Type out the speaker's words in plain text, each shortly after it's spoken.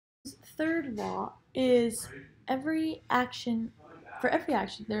third law is for every action,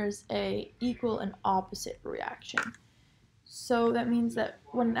 there's a equal and opposite reaction. So that means that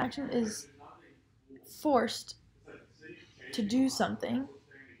when an action is forced to do something,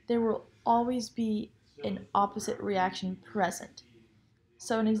 there will always be an opposite reaction present.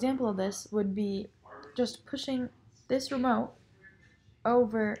 So an example of this would be just pushing this remote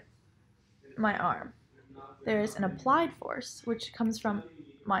over my arm. There is an applied force, which comes from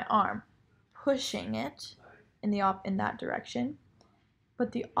my arm, pushing it in that direction.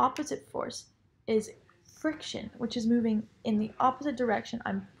 But the opposite force is friction, which is moving in the opposite direction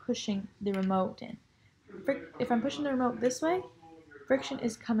I'm pushing the remote in. If I'm pushing the remote this way, friction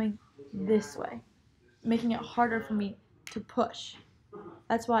is coming this way, making it harder for me to push.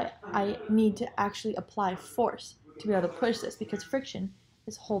 That's why I need to actually apply force to be able to push this, because friction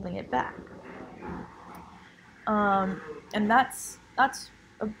is holding it back. And that's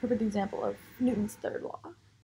a perfect example of Newton's third law.